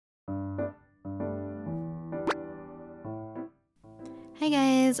Hi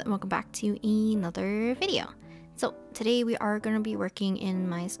guys, and welcome back to another video. So today we are going to be working in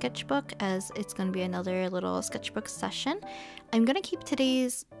my sketchbook, as it's going to be another little sketchbook session. I'm going to keep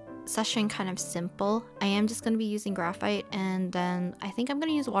today's session kind of simple. I am just going to be using graphite, and then I think I'm going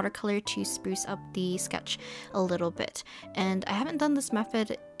to use watercolor to spruce up the sketch a little bit. And I haven't done this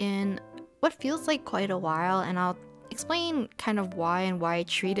method in what feels like quite a while, and I'll explain kind of why and why I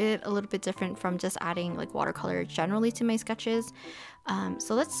treat it a little bit different from just adding like watercolor generally to my sketches.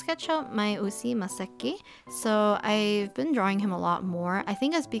 So let's sketch out my OC Maseki. So I've been drawing him a lot more. I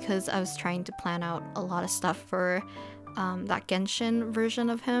think it's because I was trying to plan out a lot of stuff for that Genshin version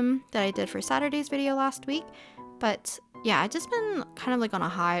of him that I did for Saturday's video last week. But yeah, I've just been kind of like on a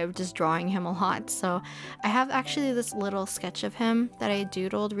high of just drawing him a lot. So I have actually this little sketch of him that I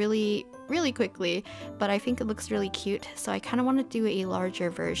doodled really quickly, but I think it looks really cute. So I kind of want to do a larger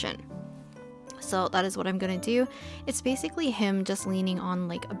version. So that is what I'm gonna do. It's basically him just leaning on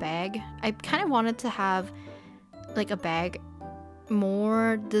like a bag. I kind of wanted to have like a bag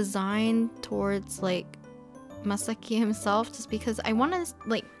more designed towards like Maseki himself, just because I want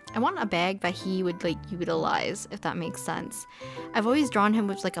a bag that he would like utilize, if that makes sense. I've always drawn him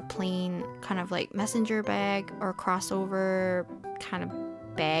with like a plain kind of like messenger bag or crossover kind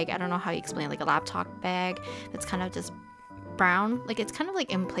of bag. I don't know how you explain it, like a laptop bag that's kind of just brown. Like it's kind of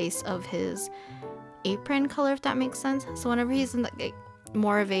like in place of his apron color, if that makes sense. So whenever he's in like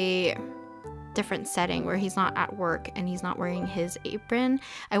more of a different setting where he's not at work and he's not wearing his apron,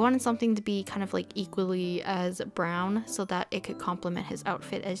 I wanted something to be kind of like equally as brown so that it could complement his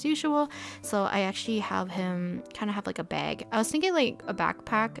outfit as usual. So I actually have him kind of have like a bag. I was thinking like a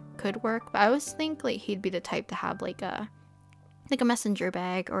backpack could work, but I always think like he'd be the type to have like a messenger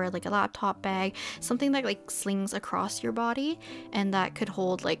bag or like a laptop bag, something that like slings across your body and that could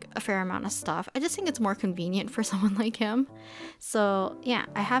hold like a fair amount of stuff. I just think it's more convenient for someone like him. So yeah,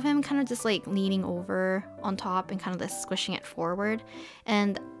 I have him kind of just like leaning over on top and kind of just squishing it forward.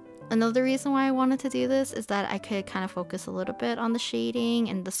 And another reason why I wanted to do this is that I could kind of focus a little bit on the shading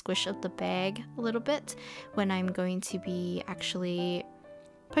and the squish of the bag a little bit when I'm going to be actually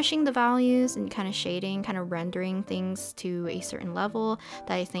pushing the values and kind of shading, kind of rendering things to a certain level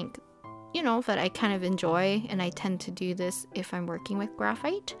that I think, you know, that I kind of enjoy, and I tend to do this if I'm working with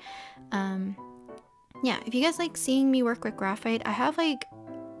graphite. Yeah, if you guys like seeing me work with graphite, I have like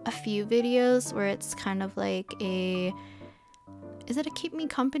a few videos where it's kind of like is it a keep me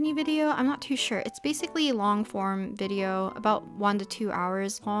company video? I'm not too sure. It's basically a long form video, about 1 to 2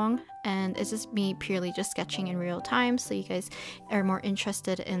 hours long, and it's just me purely just sketching in real time, so you guys are more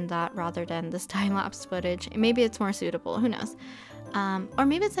interested in that rather than this time-lapse footage. Maybe it's more suitable, who knows. Or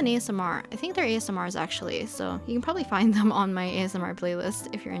maybe it's an ASMR. I think they're ASMRs actually, so you can probably find them on my ASMR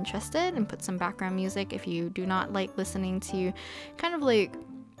playlist if you're interested, and put some background music if you do not like listening to kind of like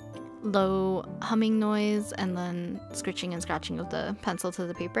low humming noise and then scratching and scratching of the pencil to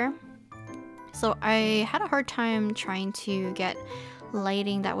the paper. So I had a hard time trying to get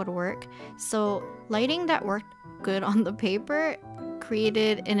lighting that would work. So lighting that worked good on the paper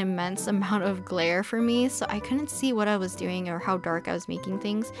created an immense amount of glare for me, so I couldn't see what I was doing or how dark I was making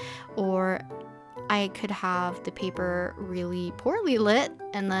things, or I could have the paper really poorly lit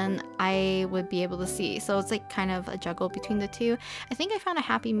and then I would be able to see. So it's like kind of a juggle between the two. I think I found a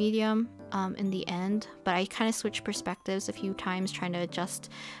happy medium in the end, but I kind of switched perspectives a few times trying to adjust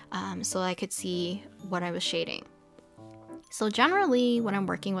so I could see what I was shading. So generally when I'm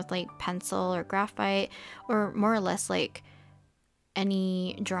working with like pencil or graphite, or more or less like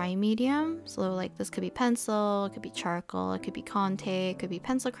any dry medium, so like this could be pencil, it could be charcoal, it could be Conte, it could be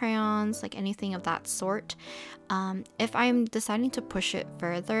pencil crayons, like anything of that sort. If I'm deciding to push it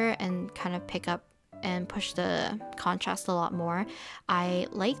further and kind of pick up and push the contrast a lot more, I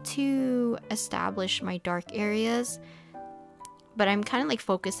like to establish my dark areas, but I'm kind of like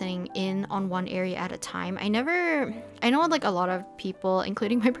focusing in on one area at a time. I know like a lot of people,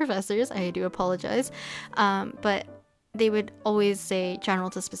 including my professors, I do apologize, but they would always say general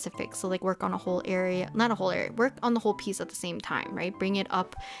to specific. So like work on a whole area, not a whole area, work on the whole piece at the same time, right? Bring it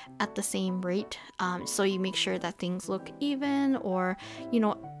up at the same rate. So you make sure that things look even, or, you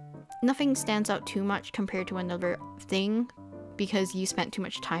know, nothing stands out too much compared to another thing because you spent too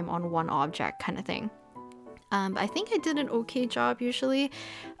much time on one object kind of thing. I think I did an okay job usually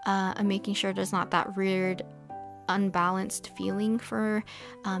of making sure there's not that weird unbalanced feeling for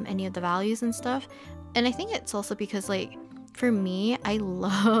any of the values and stuff. And I think it's also because like for me, I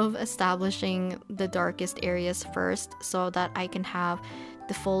love establishing the darkest areas first so that I can have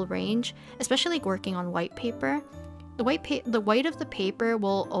the full range, especially like working on white paper. The white of the paper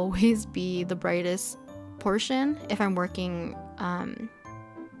will always be the brightest portion if I'm working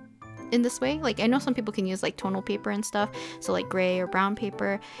in this way. Like I know some people can use like tonal paper and stuff, so like gray or brown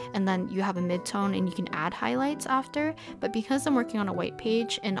paper, and then you have a mid-tone and you can add highlights after. But because I'm working on a white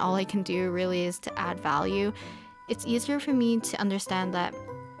page and all I can do really is to add value, it's easier for me to understand that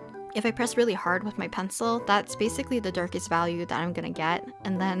if I press really hard with my pencil, that's basically the darkest value that I'm gonna get,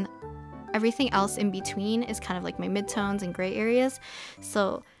 and then everything else in between is kind of like my mid-tones and gray areas.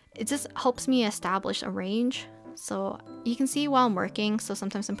 So it just helps me establish a range. So you can see while I'm working, so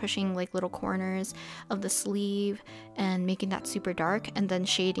sometimes I'm pushing like little corners of the sleeve and making that super dark and then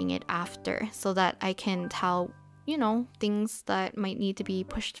shading it after so that I can tell, you know, things that might need to be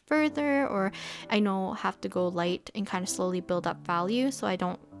pushed further, or I know have to go light and kind of slowly build up value so I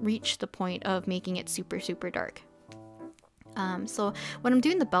don't reach the point of making it super dark. So when I'm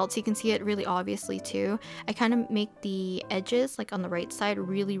doing the belts, you can see it really obviously too. I kind of make the edges like on the right side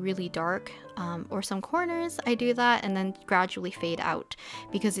really dark, or some corners I do that and then gradually fade out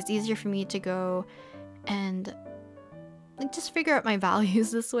because it's easier for me to go and like just figure out my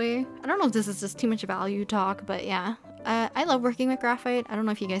values this way. I don't know if this is just too much value talk, but yeah, I love working with graphite. I don't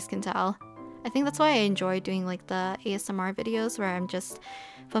know if you guys can tell. I think that's why I enjoy doing like the ASMR videos where I'm just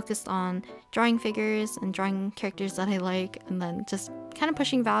focused on drawing figures and drawing characters that I like, and then just kind of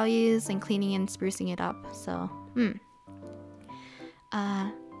pushing values and cleaning and sprucing it up. So,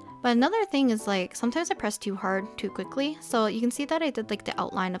 but another thing is like sometimes I press too hard too quickly. So you can see that I did like the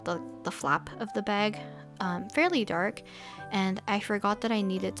outline of the flap of the bag fairly dark, and I forgot that I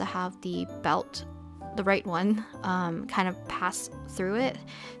needed to have the belt, the right one, kind of pass through it.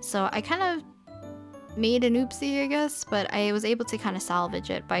 So I kind of made an oopsie, I guess, but I was able to kind of salvage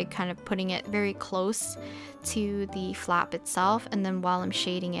it by kind of putting it very close to the flap itself, and then while I'm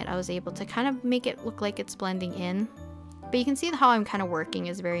shading it I was able to kind of make it look like it's blending in. But you can see how I'm kind of working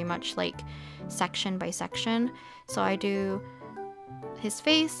is very much like section by section. So I do his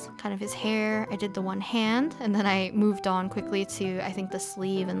face, kind of his hair, I did the one hand, and then I moved on quickly to I think the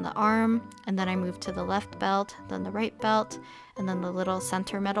sleeve and the arm, and then I moved to the left belt, then the right belt, and then the little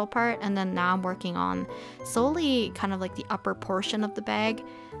center metal part, and then now I'm working on solely kind of like the upper portion of the bag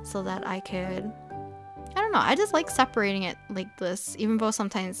so that I could, I don't know, I just like separating it like this, even though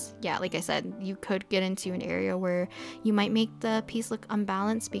sometimes, yeah, like I said, you could get into an area where you might make the piece look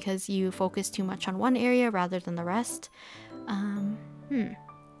unbalanced because you focus too much on one area rather than the rest.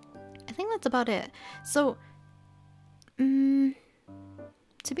 I think that's about it. So, to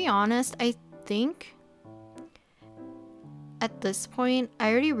be honest, I think at this point,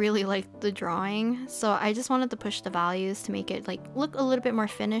 I already really liked the drawing, so I just wanted to push the values to make it like look a little bit more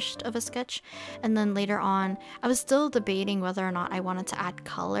finished of a sketch. And then later on, I was still debating whether or not I wanted to add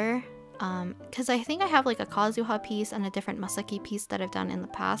color, because I think I have like a Kazuha piece and a different Masaki piece that I've done in the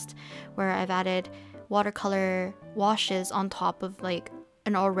past where I've added watercolor washes on top of like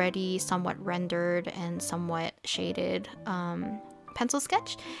an already somewhat rendered and somewhat shaded pencil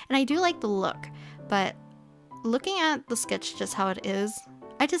sketch, and I do like the look. But looking at the sketch just how it is,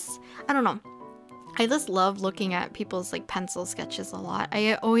 I don't know, I just love looking at people's like pencil sketches a lot.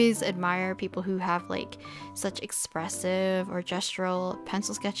 I always admire people who have like such expressive or gestural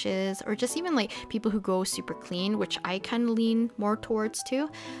pencil sketches, or just even like people who go super clean, which I kind of lean more towards too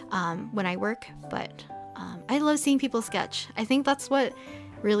when I work. But I love seeing people sketch. I think that's what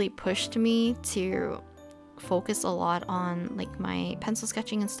really pushed me to focus a lot on like my pencil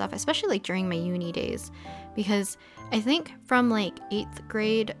sketching and stuff, especially like during my uni days, because I think from like 8th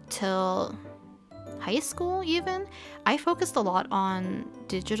grade till high school even, I focused a lot on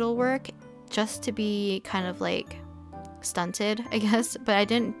digital work just to be kind of like stunted, I guess, but I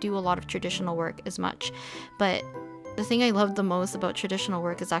didn't do a lot of traditional work as much. But the thing I love the most about traditional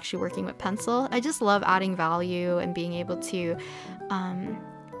work is actually working with pencil. I just love adding value and being able to,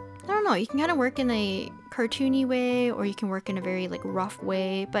 I don't know, you can kind of work in a cartoony way, or you can work in a very like rough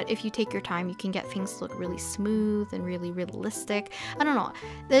way, but if you take your time you can get things to look really smooth and really realistic. I don't know,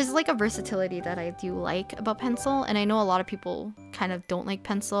 there's like a versatility that I do like about pencil, and I know a lot of people kind of don't like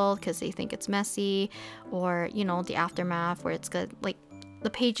pencil because they think it's messy, or you know, the aftermath where it's good, like the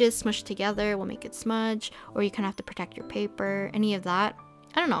pages smushed together will make it smudge, or you kind of have to protect your paper, any of that.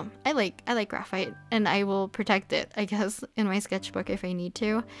 I don't know, I like graphite, and I will protect it, I guess, in my sketchbook if I need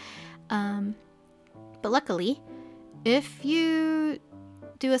to. But luckily, if you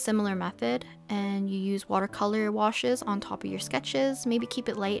do a similar method and you use watercolor washes on top of your sketches, maybe keep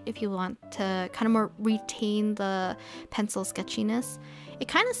it light if you want to kind of more retain the pencil sketchiness, it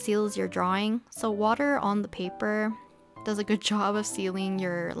kind of seals your drawing. So water on the paper does a good job of sealing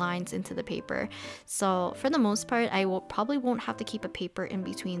your lines into the paper. So for the most part, I probably won't have to keep a paper in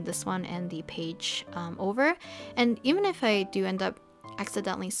between this one and the page over. And even if I do end up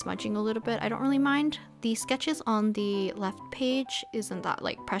accidentally smudging a little bit, I don't really mind. The sketches on the left page isn't that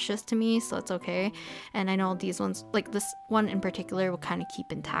like precious to me, so it's okay. And I know these ones, like this one in particular, will kind of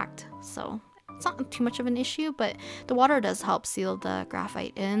keep intact, so it's not too much of an issue. But the water does help seal the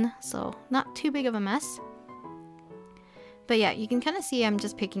graphite in, so not too big of a mess. But yeah, you can kind of see I'm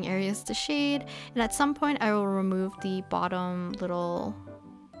just picking areas to shade, and at some point I will remove the bottom little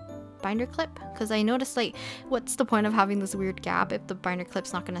binder clip, because I noticed, like, what's the point of having this weird gap if the binder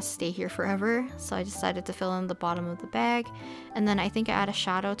clip's not going to stay here forever? So I decided to fill in the bottom of the bag, and then I think I add a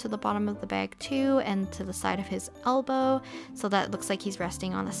shadow to the bottom of the bag too, and to the side of his elbow, so that it looks like he's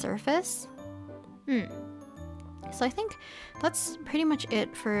resting on a surface. So I think that's pretty much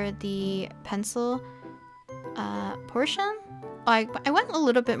it for the pencil portion. I went a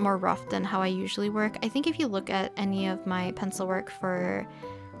little bit more rough than how I usually work. I think if you look at any of my pencil work for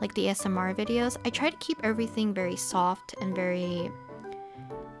like the ASMR videos, I try to keep everything very soft and very,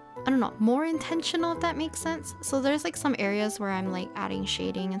 I don't know, more intentional, if that makes sense. So there's like some areas where I'm like adding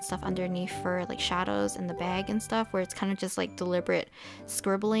shading and stuff underneath for like shadows in the bag and stuff, where it's kind of just like deliberate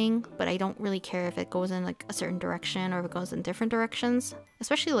scribbling, but I don't really care if it goes in like a certain direction or if it goes in different directions.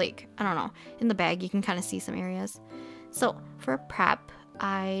 Especially like, I don't know, in the bag you can kind of see some areas. So for prep,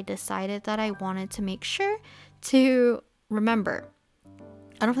 I decided that I wanted to make sure to remember,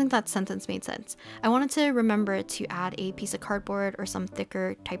 I don't think that sentence made sense. I wanted to remember to add a piece of cardboard or some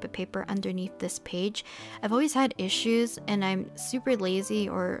thicker type of paper underneath this page. I've always had issues, and I'm super lazy,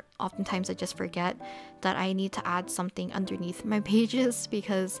 or oftentimes I just forget that I need to add something underneath my pages,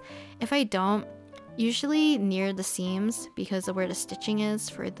 because if I don't, usually near the seams, because of where the stitching is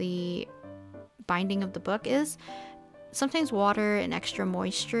for the binding of the book is, sometimes water and extra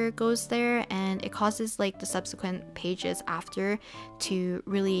moisture goes there, and it causes like the subsequent pages after to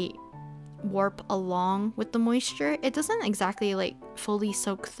really warp along with the moisture. It doesn't exactly like fully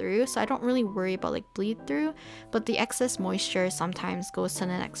soak through, so I don't really worry about like bleed through, but the excess moisture sometimes goes to the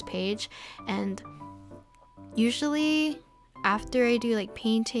next page. And usually after I do like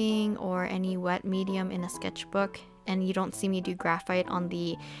painting or any wet medium in a sketchbook, and you don't see me do graphite on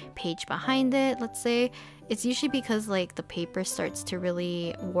the page behind it, let's say, it's usually because like the paper starts to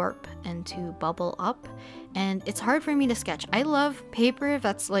really warp and to bubble up, and it's hard for me to sketch. I love paper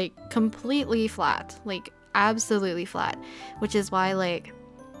that's like completely flat, like absolutely flat, which is why like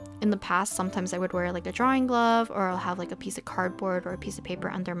in the past sometimes I would wear like a drawing glove, or I'll have like a piece of cardboard or a piece of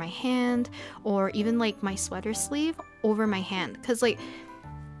paper under my hand, or even like my sweater sleeve over my hand, because like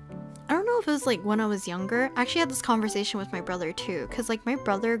I don't know if it was like when I was younger. I actually had this conversation with my brother too, because like my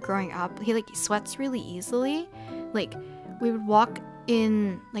brother growing up, he like sweats really easily. Like we would walk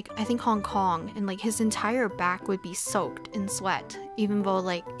in like I think Hong Kong, and like his entire back would be soaked in sweat, even though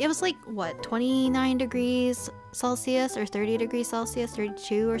like it was like what, 29 degrees Celsius or 30 degrees Celsius,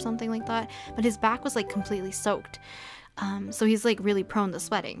 32 or something like that, but his back was like completely soaked. So he's like really prone to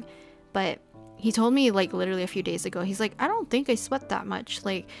sweating. But he told me like literally a few days ago, he's like, I don't think I sweat that much,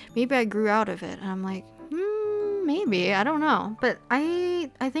 like maybe I grew out of it. And I'm like, maybe, I don't know. But I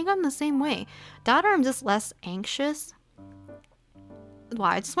think I'm the same way. That, or I'm just less anxious. Wow,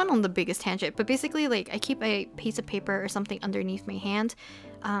 I just went on the biggest tangent, but basically like I keep a piece of paper or something underneath my hand,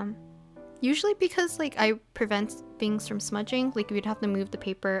 usually because like I prevent things from smudging. Like we'd have to move the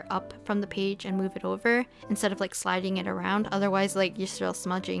paper up from the page and move it over instead of like sliding it around. Otherwise like you're still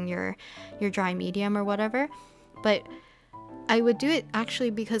smudging your dry medium or whatever. But I would do it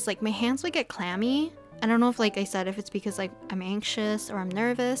actually because like my hands would get clammy. I don't know if like I said, if it's because like I'm anxious or I'm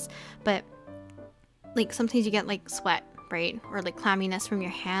nervous, but like sometimes you get like sweat, right? Or like clamminess from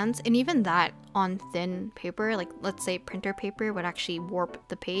your hands, and even that on thin paper, like let's say printer paper, would actually warp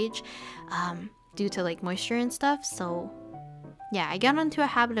the page due to like moisture and stuff. So yeah, I got into a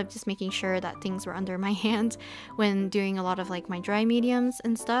habit of just making sure that things were under my hand when doing a lot of like my dry mediums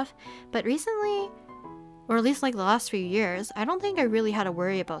and stuff. But recently, or at least like the last few years, I don't think I really had to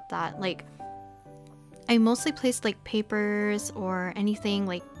worry about that. Like I mostly placed like papers or anything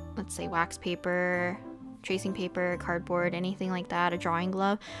like, let's say wax paper, tracing paper, cardboard, anything like that, a drawing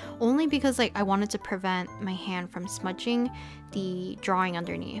glove, only because like I wanted to prevent my hand from smudging the drawing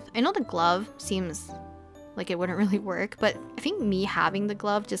underneath. I know the glove seems like it wouldn't really work, but I think me having the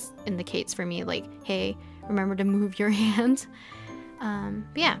glove just indicates for me like, hey, remember to move your hand. But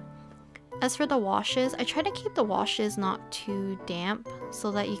yeah, As for the washes, I try to keep the washes not too damp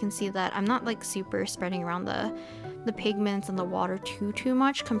so that you can see that I'm not like super spreading around the pigments and the water too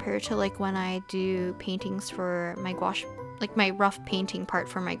much compared to like when I do paintings for my gouache, like my rough painting part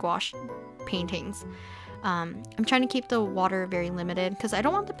for my gouache paintings. I'm trying to keep the water very limited because I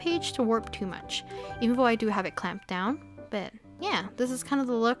don't want the page to warp too much, even though I do have it clamped down. But yeah, this is kind of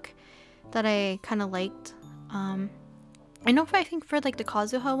the look that I kind of liked. I know I think for like the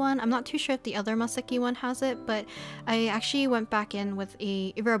Kazuha one, I'm not too sure if the other Maseki one has it, but I actually went back in with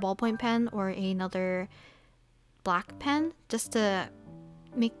either a ballpoint pen or another black pen just to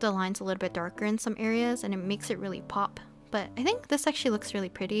make the lines a little bit darker in some areas, and it makes it really pop. But I think this actually looks really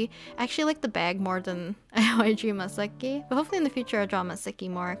pretty. I actually like the bag more than how I drew Maseki, but hopefully in the future I'll draw Maseki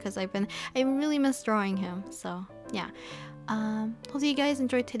more because I really miss drawing him. So yeah. Hopefully you guys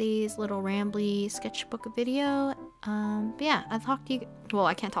enjoyed today's little rambly sketchbook video. But yeah, I'll talk to you. Well,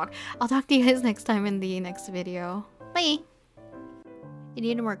 I can't talk. I'll talk to you guys next time in the next video. Bye! It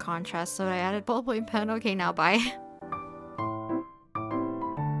needed more contrast, so I added ballpoint pen. Okay, now bye.